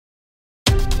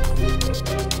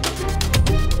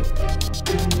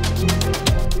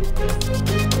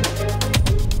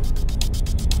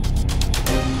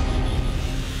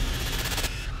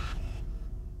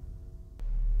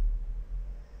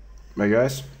Hi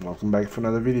guys, welcome back for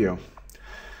another video.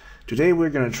 Today we're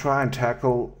going to try and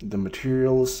tackle the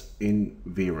materials in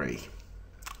V-Ray.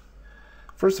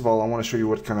 First of all, I want to show you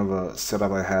what kind of a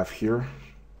setup I have here.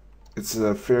 It's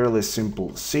a fairly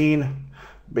simple scene.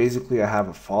 Basically I have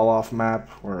a fall-off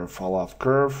map or a fall-off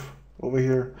curve over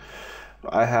here.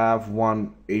 I have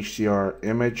one HDR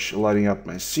image lighting up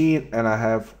my scene, and I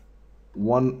have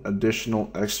one additional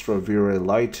extra V-Ray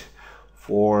light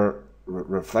for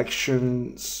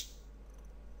reflections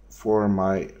for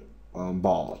my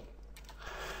ball.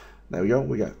 There we go.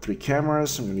 We got three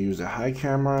cameras. I'm going to use a high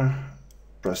camera,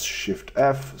 press Shift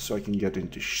F so I can get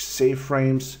into save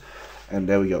frames, and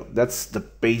there we go. That's the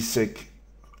basic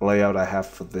layout I have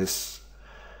for this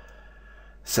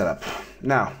setup.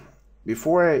 Now,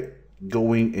 before I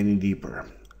go in any deeper,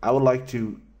 I would like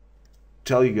to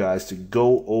tell you guys to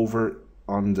go over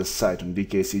on the site on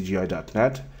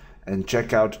dkcgi.net and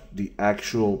check out the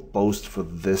actual post for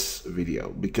this video,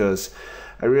 because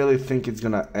I really think it's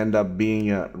gonna end up being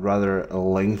a rather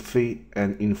lengthy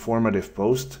and informative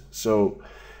post. So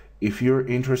if you're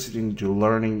interested into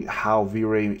learning how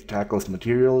V-Ray tackles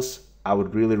materials, I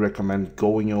would really recommend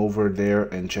going over there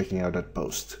and checking out that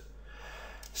post.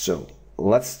 So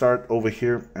let's start over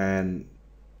here and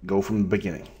go from the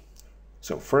beginning.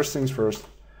 So first things first,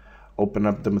 open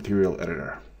up the material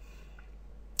editor.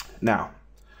 Now,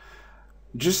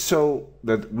 just so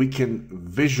that we can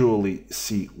visually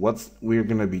see what we're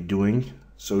gonna be doing,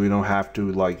 so we don't have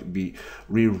to like be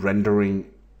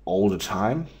re-rendering all the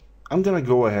time, I'm gonna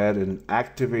go ahead and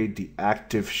activate the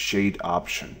active shade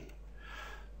option.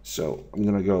 So I'm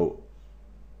gonna go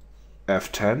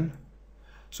F10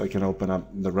 so I can open up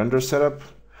the render setup.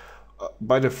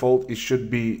 By default, it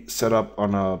should be set up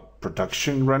on a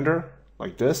production render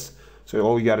like this. So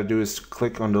all you gotta do is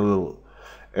click on the little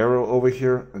arrow over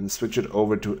here and switch it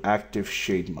over to active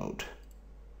shade mode.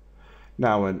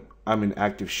 Now when I'm in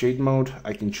active shade mode,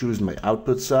 I can choose my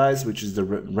output size, which is the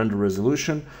render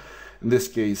resolution. In this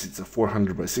case, it's a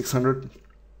 400 by 600.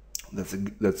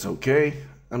 That's okay.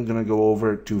 I'm gonna go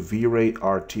over to V-Ray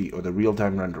RT, or the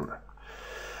real-time renderer.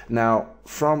 Now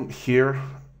from here,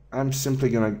 I'm simply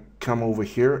gonna come over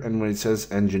here, and when it says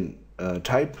engine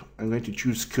type, I'm going to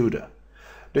choose CUDA.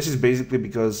 This is basically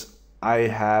because I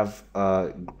have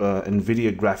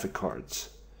NVIDIA graphic cards.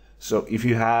 So if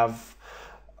you have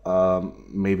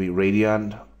maybe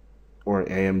Radeon or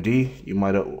AMD, you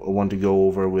might want to go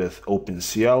over with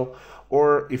OpenCL,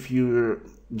 or if you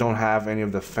don't have any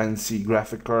of the fancy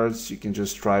graphic cards, you can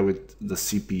just try with the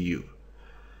CPU.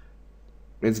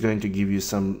 It's going to give you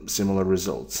some similar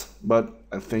results, but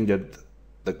I think that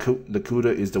the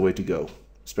CUDA is the way to go,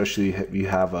 especially if you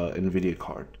have a NVIDIA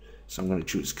card. So I'm going to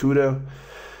choose CUDA.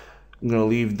 I'm going to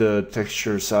leave the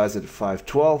texture size at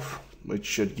 512, which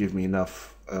should give me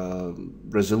enough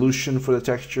resolution for the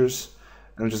textures.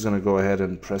 I'm just going to go ahead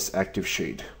and press active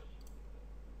shade.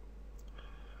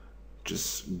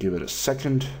 Just give it a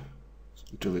second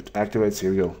until it activates. Here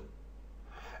we go.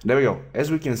 And there we go. As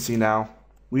we can see now,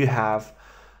 we have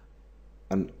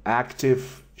an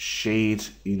active shade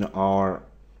in our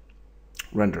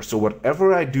render. So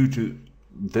whatever I do to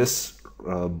this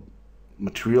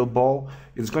material ball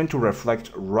is going to reflect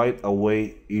right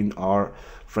away in our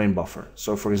frame buffer.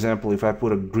 So for example, if I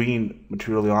put a green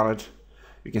material on it,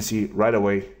 you can see right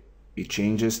away it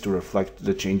changes to reflect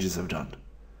the changes I've done.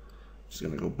 Just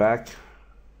gonna go back,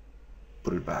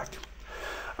 put it back.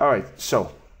 All right,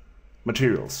 so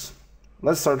materials.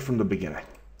 Let's start from the beginning.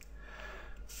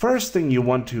 First thing you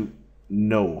want to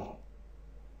know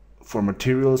for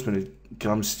materials when it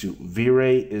comes to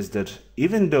V-Ray is that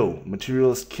even though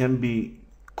materials can be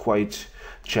quite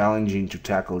challenging to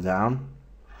tackle down,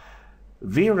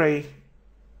 V-Ray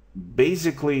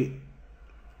basically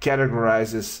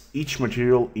categorizes each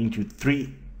material into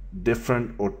three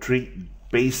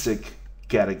basic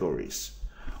categories,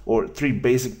 or three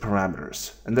basic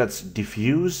parameters, and that's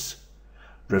diffuse,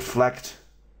 reflect,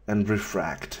 and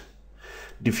refract.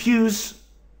 Diffuse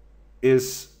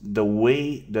is the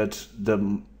way that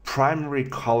the primary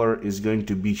color is going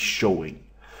to be showing.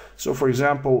 So for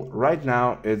example, right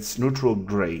now it's neutral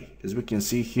gray. As we can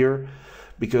see here,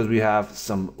 because we have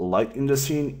some light in the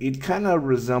scene, it kind of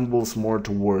resembles more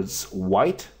towards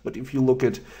white, but if you look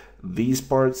at these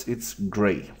parts, it's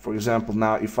gray. For example,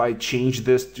 now if I change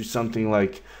this to something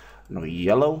like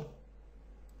yellow,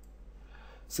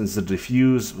 since the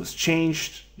diffuse was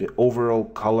changed, the overall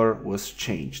color was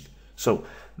changed. So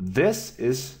this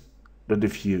is the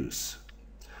diffuse.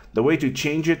 The way to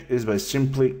change it is by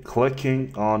simply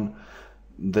clicking on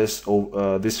this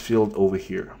field over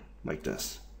here, like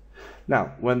this.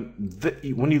 Now, when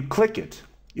you click it,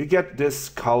 you get this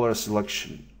color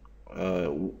selection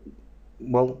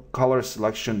well, color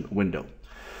selection window.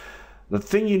 The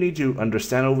thing you need to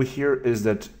understand over here is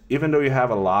that even though you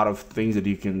have a lot of things that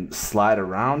you can slide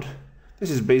around, this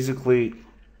is basically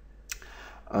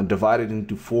divided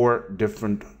into 4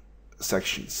 different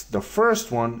sections. The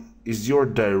first one is your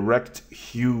direct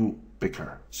hue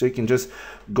picker. So you can just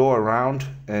go around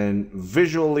and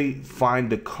visually find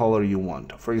the color you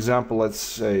want. For example, let's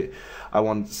say I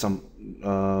want some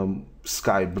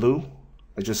sky blue.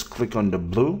 I just click on the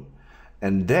blue,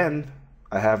 and then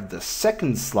I have the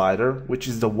second slider, which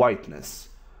is the whiteness.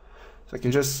 So I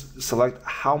can just select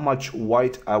how much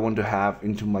white I want to have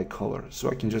into my color. So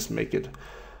I can just make it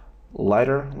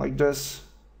lighter like this,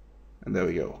 and there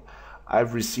we go.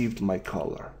 I've received my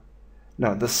color.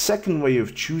 Now the second way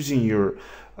of choosing your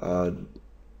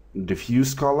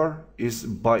diffuse color is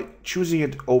by choosing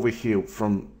it over here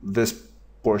from this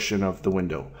portion of the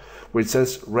window where it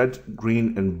says red,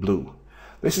 green, and blue.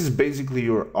 This is basically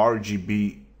your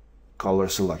RGB color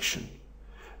selection.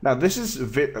 Now this is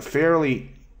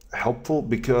fairly helpful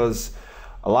because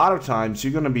a lot of times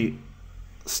you're going to be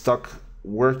stuck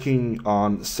working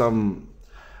on some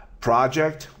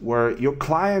project where your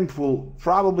client will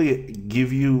probably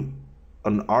give you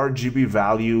an RGB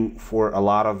value for a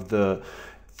lot of the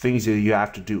things that you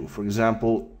have to do. For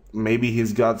example, maybe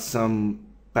he's got some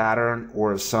pattern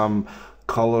or some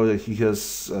color that he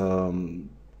has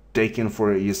taken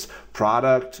for his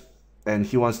product, and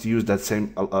he wants to use that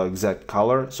same exact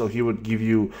color, so he would give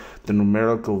you the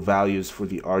numerical values for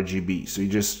the RGB. So you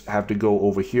just have to go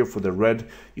over here for the red,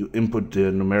 you input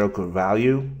the numerical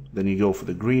value, then you go for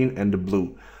the green and the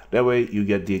blue. That way you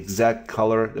get the exact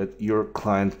color that your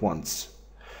client wants.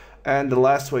 And the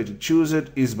last way to choose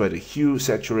it is by the hue,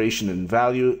 saturation, and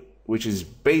value, which is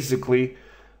basically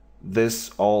this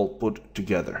all put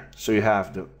together. So you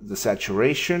have the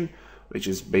saturation, which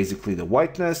is basically the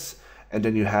whiteness, and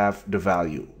then you have the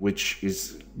value, which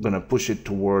is going to push it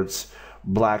towards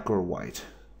black or white.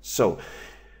 So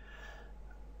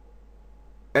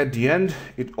at the end,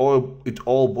 it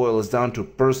all boils down to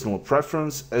personal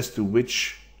preference as to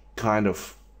which kind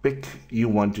of pick you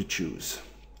want to choose.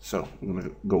 So I'm going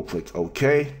to go click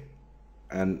OK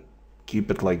and keep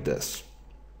it like this.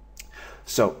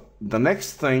 So the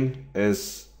next thing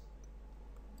is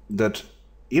that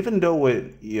even though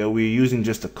we're using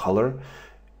just a color,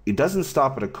 it doesn't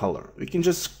stop at a color. We can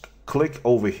just click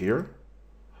over here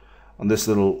on this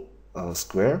little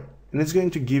square, and it's going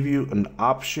to give you an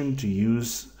option to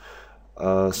use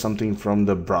something from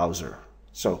the browser.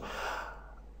 So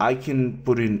I can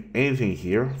put in anything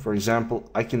here. For example,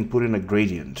 I can put in a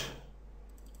gradient.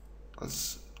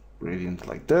 Let's gradient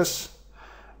like this,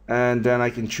 and then I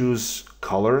can choose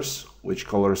colors, which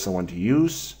colors I want to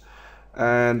use,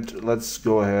 and let's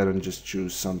go ahead and just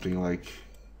choose something like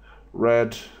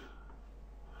red,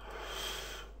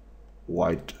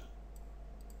 white,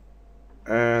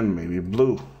 and maybe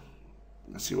blue.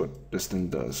 Let's see what this thing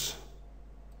does.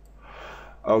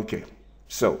 Okay,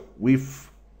 so we've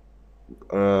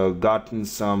gotten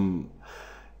some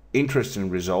interesting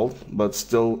result, but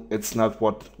still it's not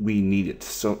what we needed.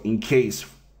 So in case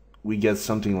we get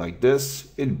something like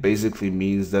this, it basically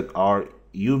means that our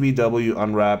UVW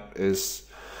unwrap is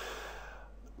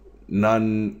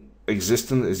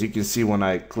non-existent. As you can see, when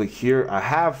I click here, I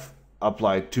have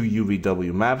applied 2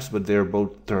 UVW maps, but they're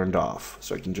both turned off.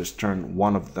 So I can just turn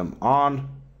one of them on,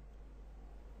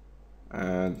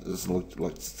 and this looks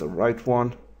like it's the right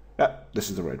one. Yeah, this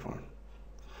is the right one.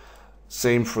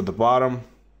 Same for the bottom.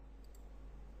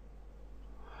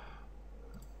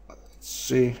 Let's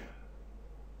see.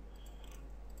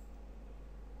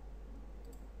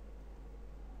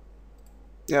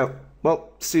 Yeah,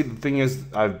 well, see, the thing is,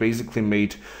 I've basically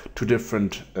made 2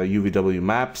 different UVW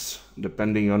maps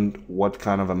depending on what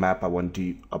kind of a map I want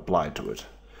to apply to it.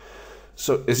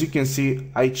 So as you can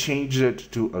see, I changed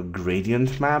it to a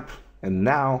gradient map, and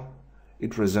now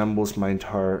it resembles my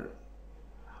entire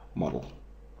model.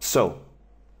 So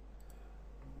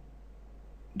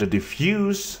the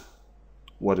diffuse,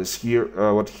 what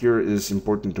here is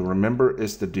important to remember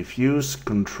is the diffuse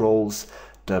controls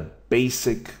the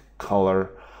basic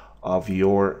color of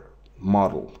your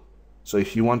model. So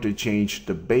if you want to change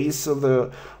the base of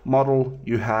the model,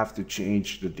 you have to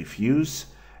change the diffuse.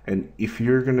 And if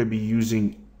you're going to be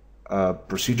using a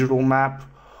procedural map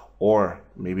or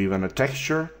maybe even a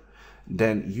texture,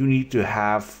 then you need to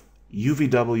have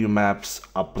UVW maps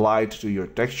applied to your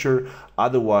texture.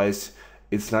 Otherwise,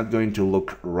 it's not going to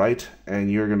look right,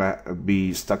 and you're going to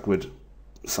be stuck with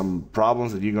some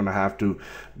problems that you're going to have to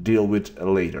deal with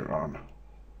later on.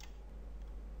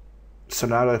 So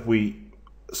now that we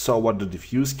saw what the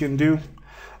diffuse can do,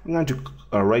 I'm going to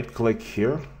right click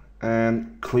here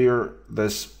and clear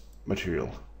this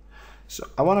material. So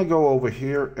I want to go over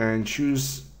here and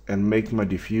choose and make my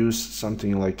diffuse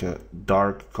something like a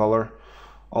dark color,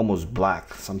 almost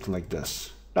black, something like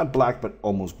this. Not black, but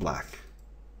almost black.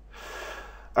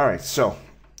 All right, so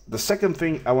the second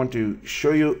thing I want to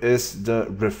show you is the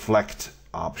reflect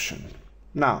option.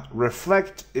 Now,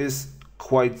 reflect is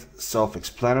quite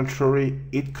self-explanatory.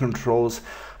 It controls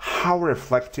how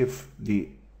reflective the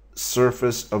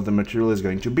surface of the material is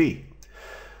going to be.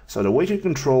 So the way to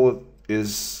control it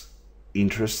is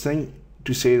interesting,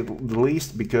 to say the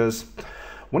least, because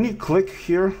when you click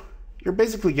here, you're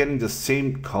basically getting the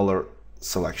same color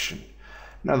selection.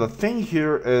 Now the thing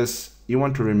here is you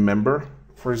want to remember,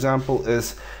 for example,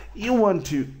 is you want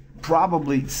to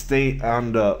probably stay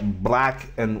on the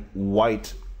black and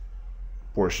white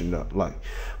portion. Like,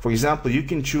 for example, you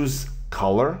can choose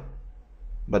color,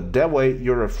 but that way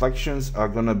your reflections are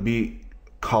gonna be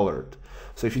colored.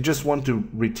 So if you just want to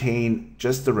retain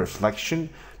just the reflection,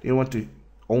 you want to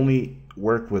only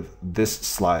work with this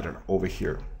slider over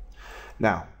here.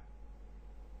 Now,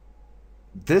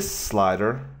 this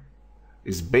slider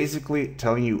is basically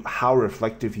telling you how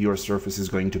reflective your surface is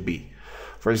going to be.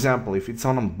 For example, if it's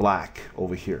on black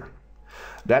over here,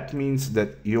 that means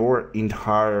that your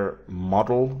entire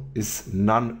model is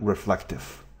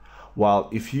non-reflective. While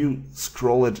if you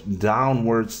scroll it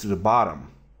downwards to the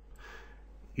bottom,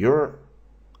 your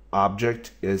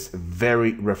object is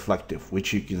very reflective,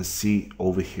 which you can see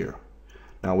over here.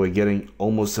 Now we're getting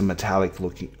almost a metallic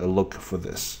look for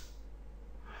this.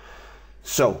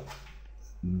 So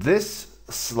this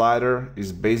slider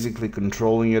is basically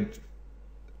controlling it.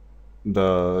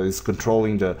 Is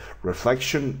controlling the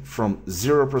reflection from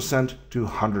 0% to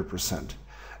 100%,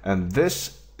 and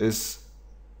this is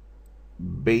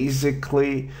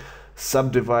basically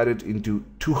subdivided into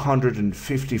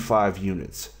 255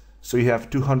 units. So you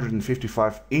have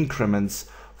 255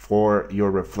 increments for your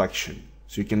reflection.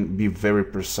 So you can be very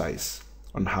precise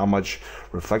on how much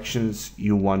reflections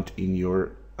you want in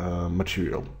your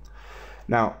material.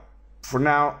 Now, for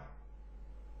now,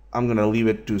 I'm gonna leave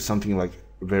it to something like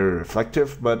very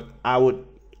reflective, but I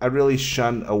really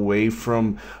shun away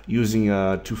from using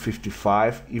a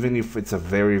 255, even if it's a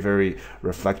very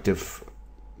reflective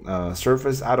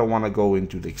surface. I don't want to go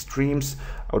into the extremes.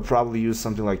 I would probably use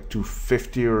something like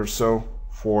 250 or so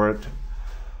for it,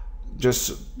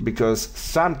 just because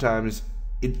sometimes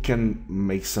it can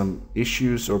make some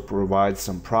issues or provide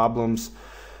some problems.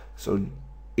 So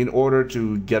in order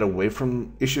to get away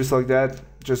from issues like that,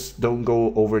 just don't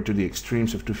go over to the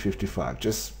extremes of 255.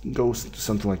 Just go to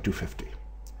something like 250.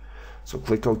 So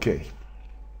click OK.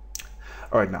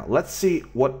 All right, now let's see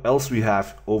what else we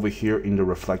have over here in the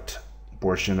reflect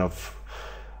portion of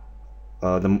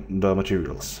the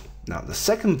materials. Now the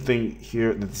second thing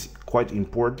here that's quite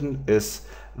important is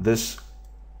this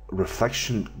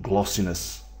reflection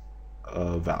glossiness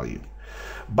value.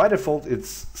 By default,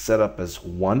 it's set up as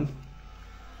 1,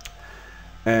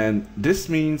 and this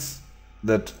means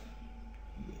that,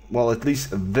 well, at least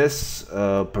this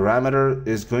parameter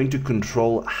is going to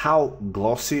control how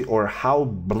glossy or how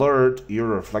blurred your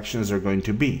reflections are going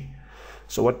to be.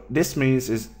 So what this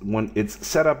means is when it's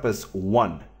set up as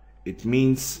 1, it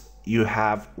means you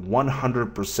have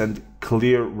 100%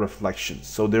 clear reflections.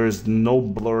 So there is no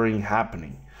blurring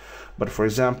happening. But for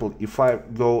example, if I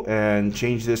go and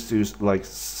change this to like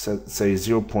say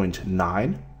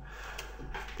 0.9,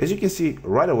 as you can see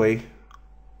right away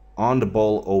on the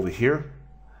ball over here,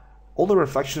 all the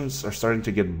reflections are starting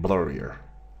to get blurrier.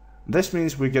 This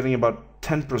means we're getting about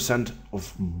 10%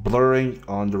 of blurring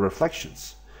on the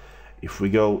reflections. If we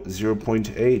go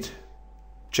 0.8,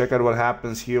 check out what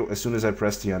happens here as soon as I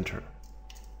press the enter.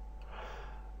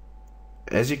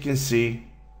 As you can see,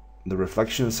 the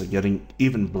reflections are getting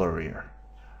even blurrier.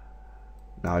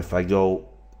 Now if I go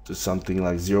to something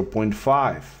like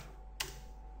 0.5,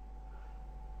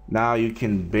 now you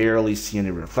can barely see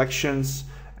any reflections,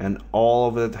 and all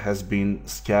of it has been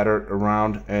scattered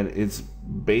around, and it's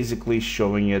basically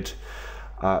showing it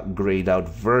a grayed out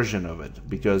version of it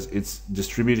because it's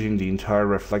distributing the entire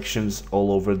reflections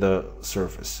all over the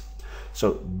surface.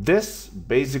 So this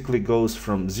basically goes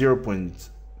from 0 to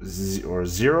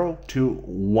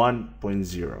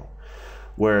 1.0,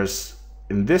 whereas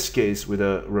in this case with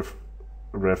a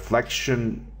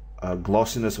reflection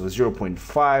glossiness of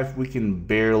 0.5, we can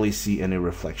barely see any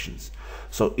reflections.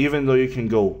 So even though you can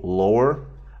go lower,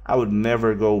 I would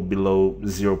never go below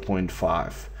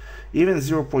 0.5. Even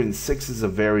 0.6 is a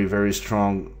very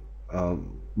strong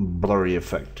blurry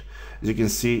effect. As you can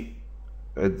see,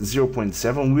 at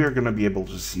 0.7 we are going to be able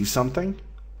to see something.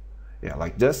 Yeah,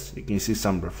 like this, you can see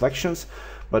some reflections,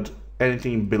 but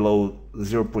anything below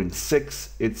 0.6,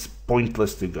 it's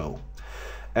pointless to go.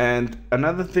 And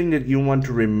another thing that you want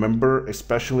to remember,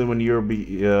 especially when you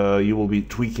will be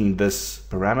tweaking this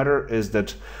parameter, is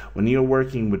that when you're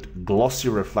working with glossy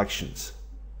reflections,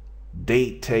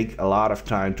 they take a lot of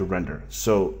time to render.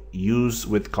 So use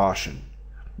with caution,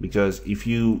 because if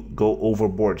you go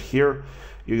overboard here,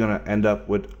 you're gonna end up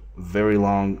with very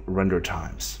long render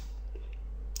times.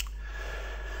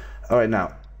 All right,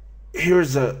 now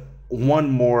here's one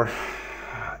more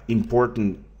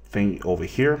important thing over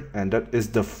here, and that is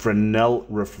the Fresnel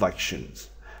reflections.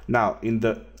 Now in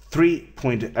the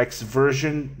 3.x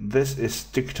version, this is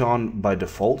ticked on by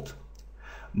default,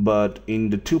 but in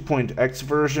the 2.x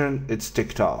version, it's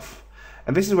ticked off.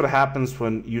 And this is what happens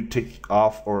when you tick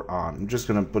off or on. I'm just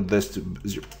gonna put this to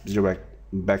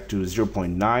back to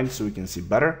 0.9 so we can see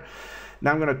better.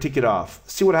 Now I'm gonna tick it off.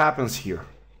 See what happens here.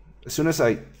 As soon as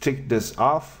I tick this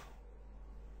off,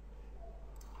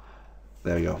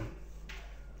 there you go.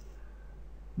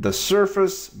 The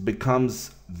surface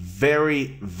becomes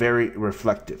very, very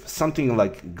reflective, something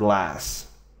like glass.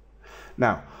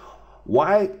 Now,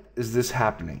 why is this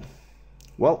happening?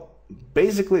 Well,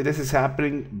 basically this is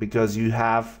happening because you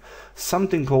have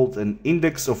something called an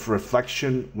index of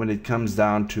reflection when it comes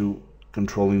down to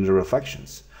controlling the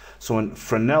reflections. So when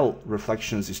Fresnel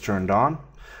reflections is turned on,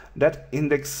 that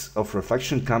index of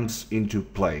reflection comes into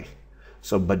play.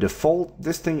 So by default,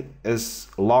 this thing is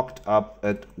locked up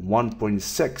at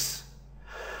 1.6.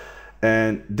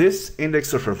 And this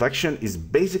index of reflection is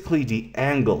basically the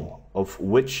angle of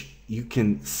which you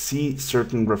can see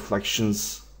certain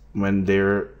reflections when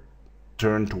they're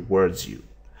turned towards you.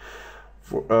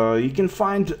 You can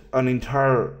find an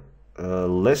entire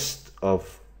list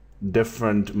of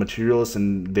different materials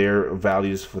and their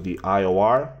values for the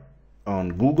IOR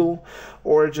on Google,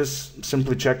 or just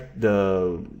simply check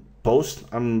the post.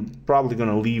 I'm probably going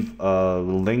to leave a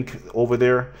link over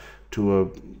there to a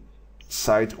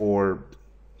site or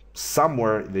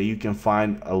somewhere that you can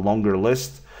find a longer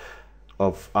list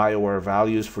of IOR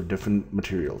values for different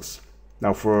materials.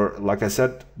 Now for, like I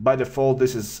said, by default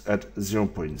this is at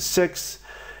 0.6.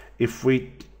 If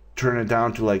we turn it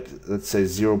down to, like, let's say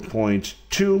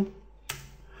 0.2,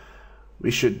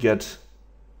 we should get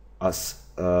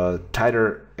a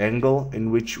tighter angle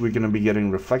in which we're going to be getting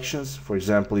reflections. For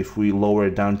example, if we lower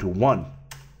it down to 1,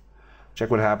 check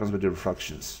what happens with the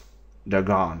reflections. They're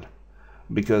gone,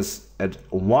 because at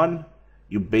 1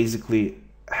 you basically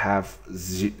have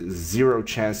zero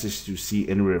chances to see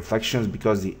any reflections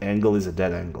because the angle is a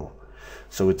dead angle.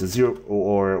 So with the 0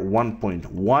 or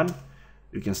 1.1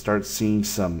 you can start seeing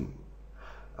some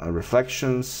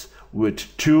reflections. With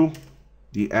 2,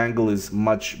 the angle is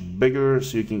much bigger,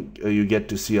 so you get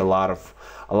to see a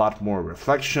lot more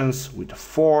reflections. With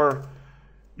 4,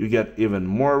 you get even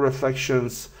more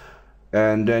reflections,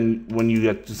 and then when you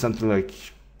get to something like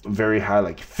very high,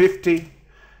 like 50,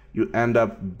 you end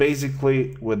up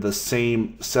basically with the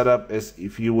same setup as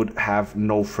if you would have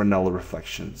no Fresnel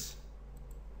reflections.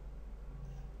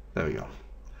 There we go.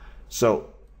 So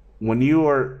when you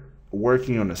are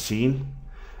working on a scene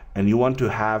and you want to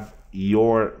have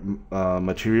your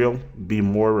material be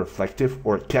more reflective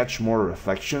or catch more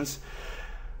reflections,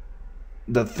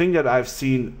 the thing that I've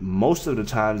seen most of the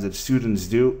times that students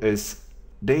do is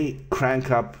they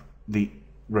crank up the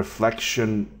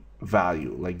reflection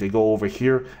value. Like they go over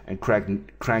here and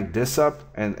crank this up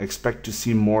and expect to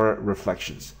see more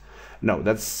reflections. No,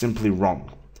 that's simply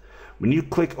wrong. When you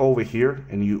click over here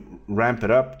and you ramp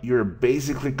it up, you're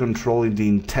basically controlling the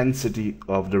intensity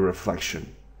of the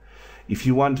reflection. If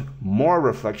you want more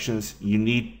reflections, you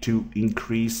need to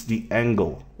increase the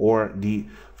angle or the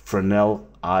Fresnel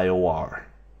IOR,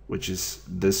 which is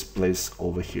this place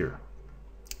over here.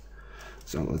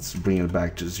 So let's bring it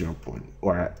back to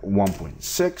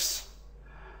 1.6,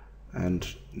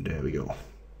 and there we go.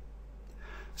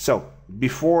 So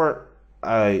before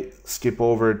I skip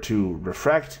over to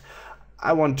Refract,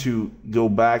 I want to go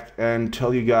back and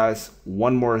tell you guys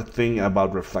one more thing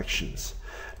about reflections.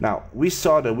 Now, we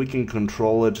saw that we can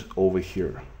control it over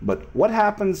here, but what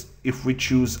happens if we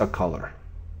choose a color?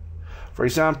 For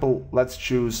example, let's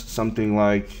choose something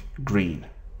like green.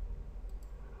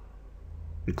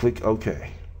 We click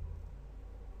OK.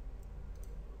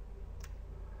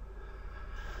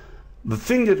 The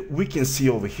thing that we can see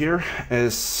over here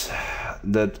is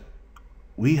that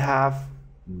we have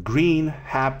green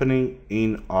happening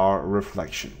in our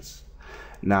reflections.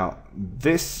 Now,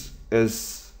 this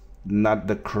is not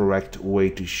the correct way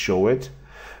to show it,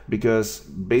 because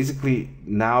basically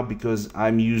now, because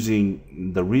I'm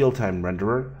using the real-time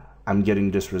renderer, I'm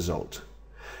getting this result.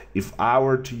 if I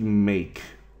were to make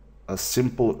a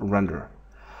simple render,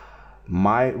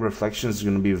 my reflections are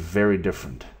going to be very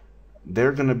different.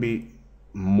 They're going to be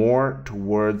more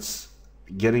towards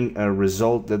getting a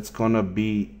result that's going to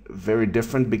be very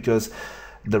different, because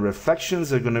the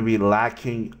reflections are going to be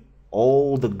lacking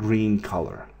all the green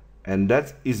color. And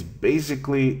that is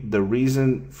basically the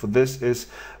reason for this, is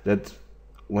that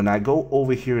when I go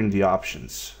over here in the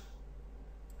options,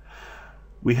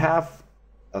 we have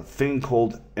a thing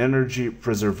called energy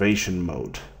preservation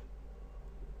mode.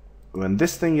 When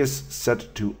this thing is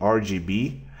set to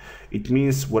RGB, it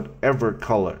means whatever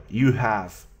color you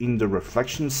have in the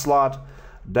reflection slot,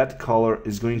 that color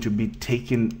is going to be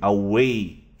taken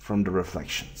away from the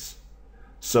reflections.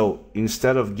 So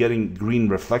instead of getting green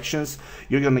reflections,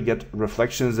 you're going to get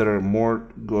reflections that are more,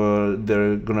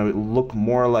 they're going to look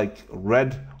more like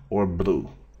red or blue.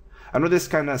 I know this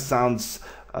kind of sounds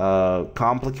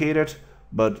complicated,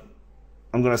 but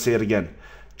I'm going to say it again.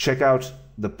 Check out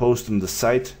the post on the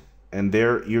site, and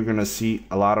there you're going to see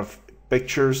a lot of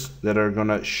pictures that are going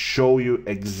to show you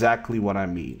exactly what I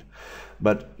mean.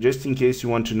 But just in case you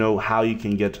want to know how you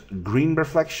can get green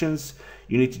reflections,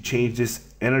 you need to change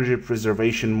this energy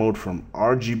preservation mode from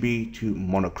RGB to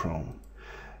monochrome.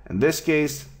 In this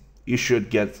case, you should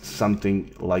get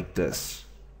something like this.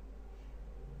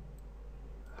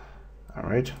 All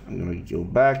right, I'm going to go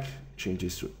back, change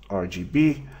this to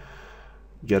RGB,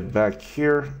 get back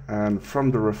here, and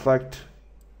from the reflect,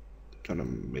 gonna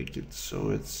make it so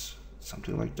it's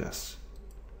something like this.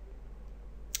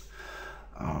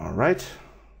 All right,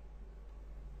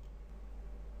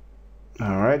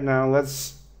 now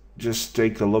let's just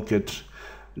take a look at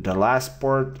the last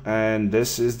part, and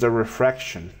this is the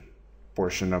refraction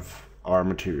portion of our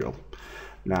material.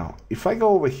 Now if I go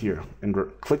over here and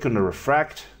click on the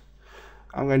refract,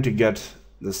 I'm going to get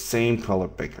the same color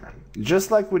picker.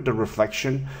 Just like with the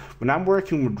reflection, when I'm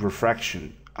working with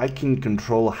refraction, I can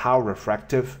control how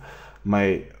refractive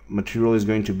my material is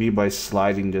going to be by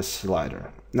sliding this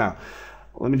slider. Now,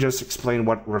 let me just explain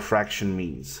what refraction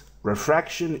means.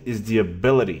 Refraction is the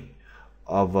ability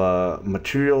of a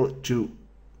material to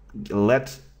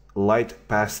let light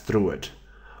pass through it,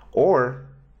 or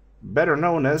better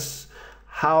known as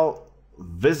how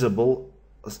visible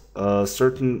a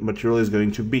certain material is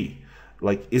going to be.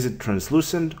 Like, is it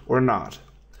translucent or not?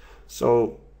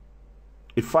 So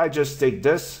if I just take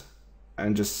this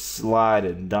and just slide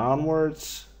it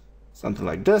downwards, something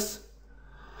like this,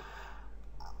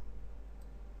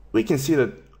 we can see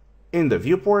that in the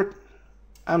viewport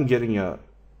I'm getting a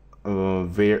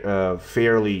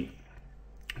fairly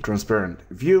transparent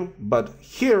view, but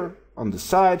here on the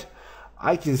side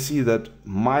I can see that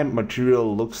my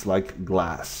material looks like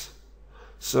glass.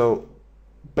 So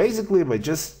basically, by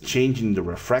just changing the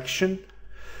refraction,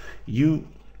 you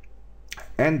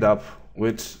end up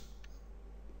with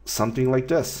something like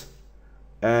this.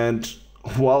 And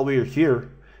while we're here,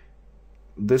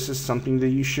 this is something that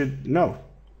you should know.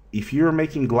 If you're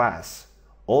making glass,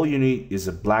 all you need is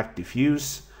a black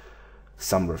diffuse,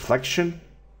 some reflection,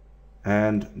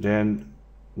 and then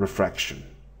refraction.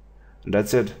 And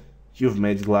that's it. You've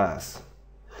made glass.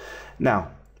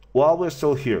 Now, while we're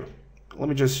still here, let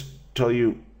me just tell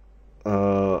you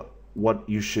what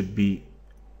you should be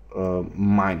at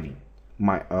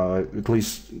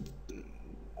least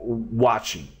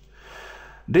watching.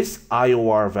 This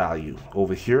IOR value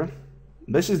over here,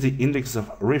 this is the index of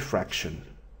refraction.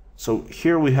 So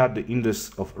here we have the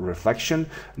index of reflection,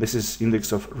 this is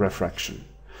index of refraction.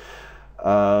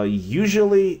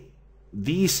 Usually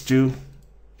these two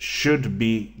should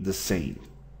be the same,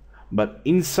 but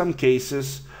in some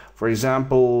cases, for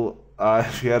example,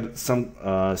 we had some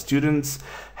students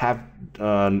have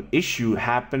an issue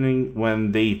happening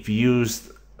when they've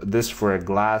used this for a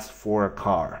glass for a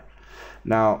car.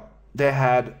 Now, they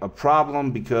had a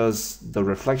problem because the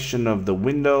reflection of the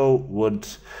window would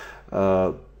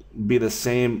be the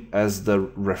same as the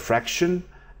refraction,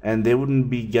 and they wouldn't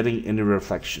be getting any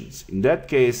reflections. In that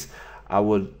case, I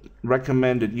would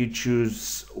recommend that you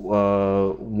choose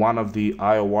one of the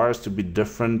IORs to be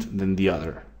different than the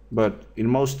other. But in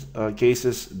most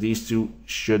cases, these two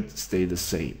should stay the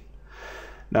same.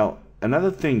 Now,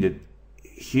 another thing that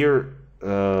here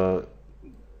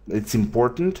it's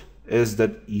important is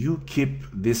that you keep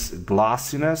this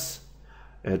glossiness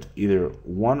at either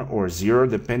 1 or 0,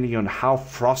 depending on how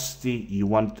frosty you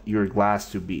want your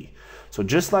glass to be. So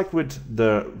just like with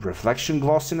the reflection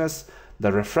glossiness,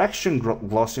 the refraction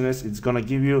glossiness, it's going to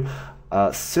give you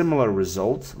a similar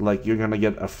result, like you're going to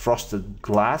get a frosted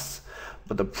glass.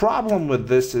 But the problem with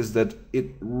this is that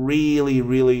it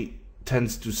really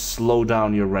tends to slow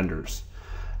down your renders.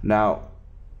 Now,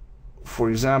 for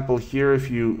example, here, if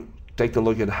you take a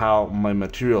look at how my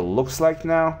material looks like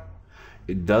now,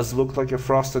 it does look like a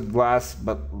frosted glass,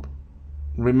 but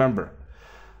remember,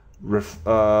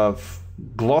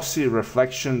 glossy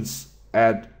reflections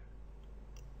add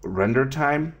render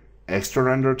time, extra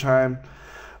render time.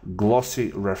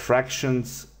 Glossy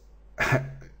refractions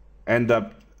end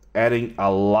up adding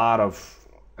a lot of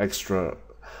extra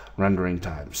rendering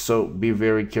time. So be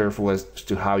very careful as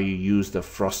to how you use the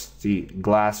frosty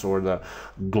glass or the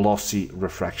glossy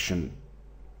refraction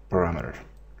parameter.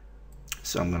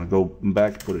 So I'm going to go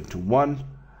back, put it to 1,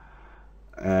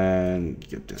 and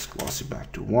get this glossy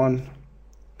back to 1.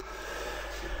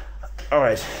 All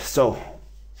right, so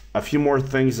a few more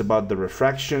things about the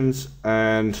refractions,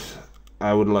 and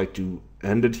I would like to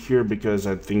end it here because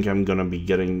I think I'm going to be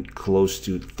getting close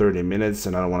to 30 minutes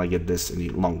and I don't want to get this any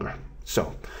longer.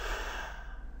 So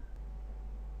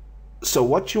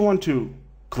what you want to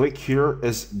click here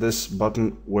is this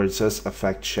button where it says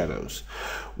Affect Shadows.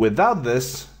 Without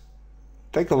this,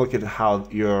 take a look at how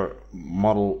your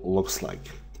model looks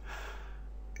like.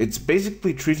 It's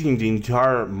basically treating the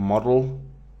entire model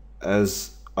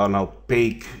as an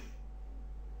opaque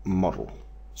model.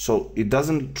 So it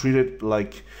doesn't treat it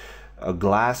like a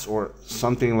glass or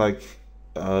something like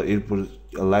it would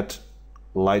let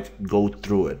light go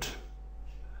through it.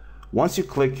 Once you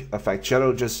click Affect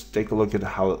Shadow, just take a look at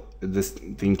how this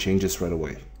thing changes right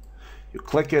away. You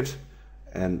click it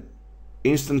and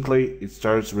instantly it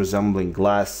starts resembling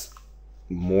glass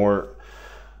more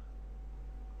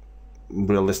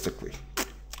realistically.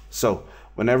 So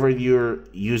whenever you're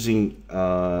using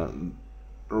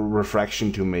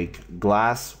refraction to make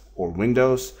glass or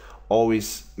windows,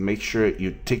 always make sure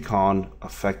you tick on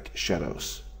Affect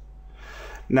Shadows.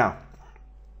 Now,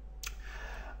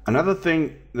 another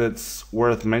thing that's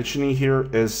worth mentioning here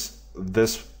is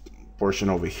this portion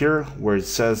over here where it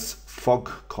says Fog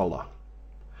Color.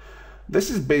 This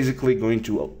is basically going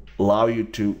to allow you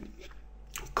to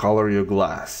color your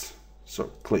glass.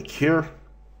 So click here,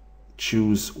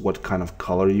 choose what kind of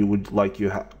color you would like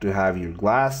to have your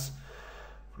glass.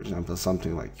 For example,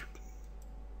 something like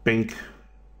pink,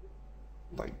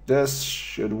 like this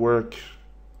should work.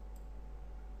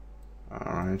 All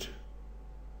right.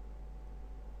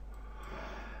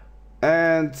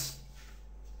 And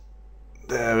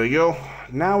there we go.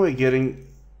 Now we're getting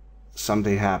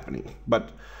something happening.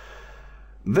 But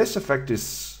this effect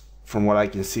is, from what I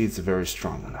can see, it's very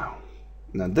strong now.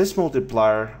 Now this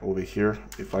multiplier over here,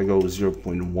 if I go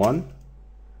 0.1,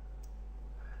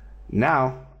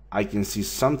 now I can see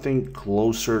something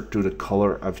closer to the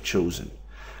color I've chosen.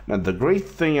 Now the great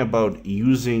thing about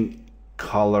using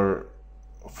color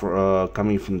for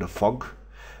coming from the fog,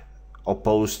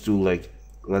 opposed to, like,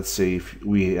 let's say if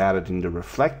we add it in the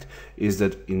reflect, is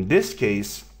that in this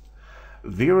case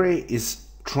V-Ray is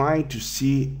trying to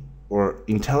see or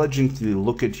intelligently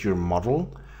look at your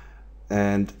model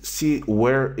and see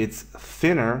where it's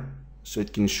thinner so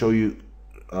it can show you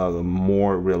a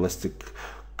more realistic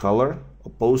color,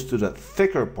 opposed to the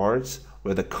thicker parts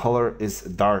where the color is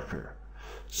darker.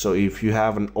 So if you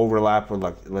have an overlap of,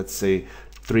 like, let's say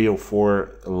 3 or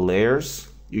 4 layers,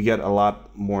 you get a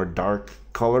lot more dark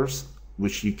colors,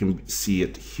 which you can see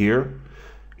it here.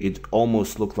 It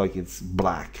almost looks like it's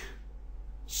black.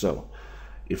 So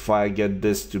if I get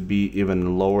this to be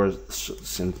even lower,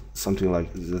 something like,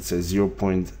 let's say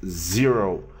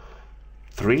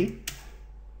 0.03,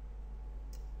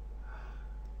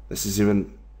 this is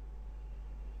even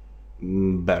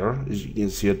better. As you can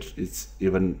see it, it's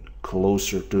even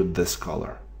closer to this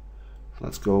color.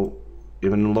 Let's go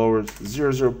even lower,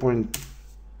 0.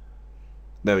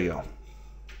 There we go.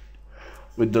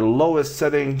 With the lowest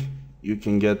setting, you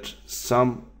can get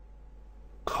some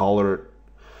color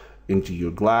into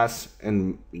your glass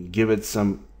and give it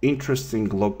some interesting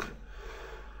look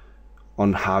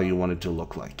on how you want it to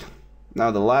look like.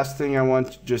 Now the last thing I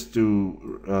want just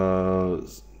to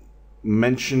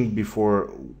mention before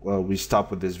we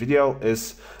stop with this video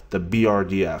is the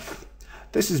BRDF.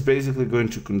 This is basically going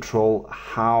to control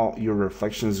how your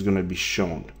reflection is going to be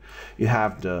shown. You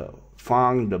have the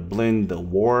Fong, the Blend, the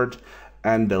Ward,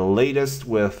 and the latest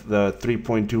with the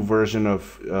 3.2 version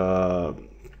of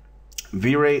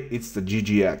V-Ray, it's the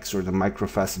GGX, or the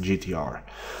Microfast GTR.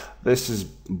 This is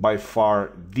by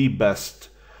far the best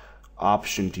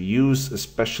option to use,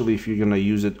 especially if you're going to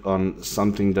use it on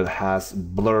something that has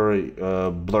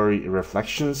blurry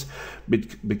reflections,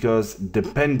 because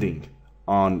depending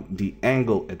on the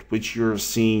angle at which you're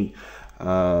seeing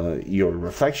your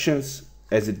reflections,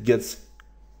 as it gets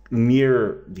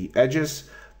near the edges,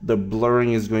 the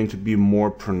blurring is going to be more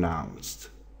pronounced.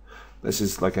 This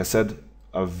is, like I said,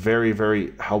 a very,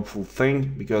 very helpful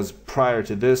thing, because prior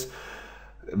to this,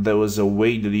 there was a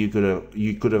way that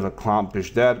you could have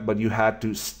accomplished that, but you had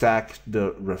to stack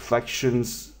the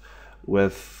reflections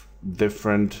with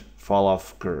different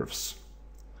fall-off curves.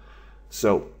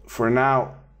 So for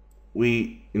now,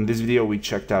 in this video we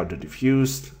checked out the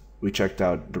diffuse, we checked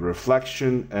out the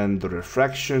reflection and the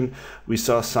refraction. We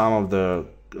saw some of the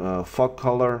fog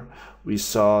color, we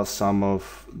saw some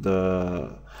of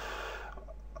the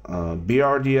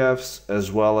BRDFs,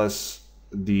 as well as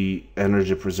the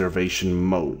energy preservation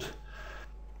mode.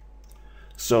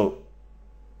 So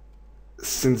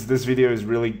since this video is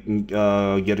really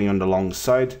getting on the long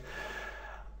side,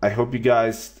 I hope you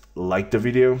guys liked the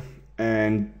video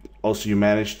and also you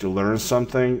managed to learn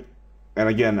something. And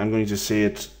again, I'm going to say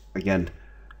it again,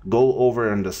 go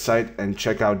over on the site and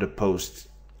check out the post.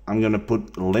 I'm going to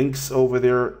put links over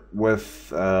there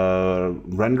with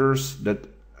renders that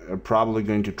are probably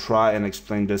going to try and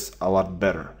explain this a lot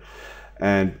better.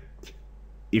 And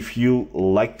if you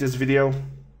like this video,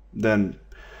 then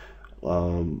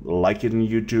like it on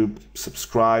YouTube,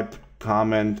 subscribe,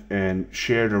 comment, and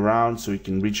share it around so you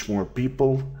can reach more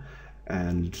people.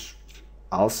 And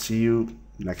I'll see you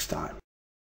next time.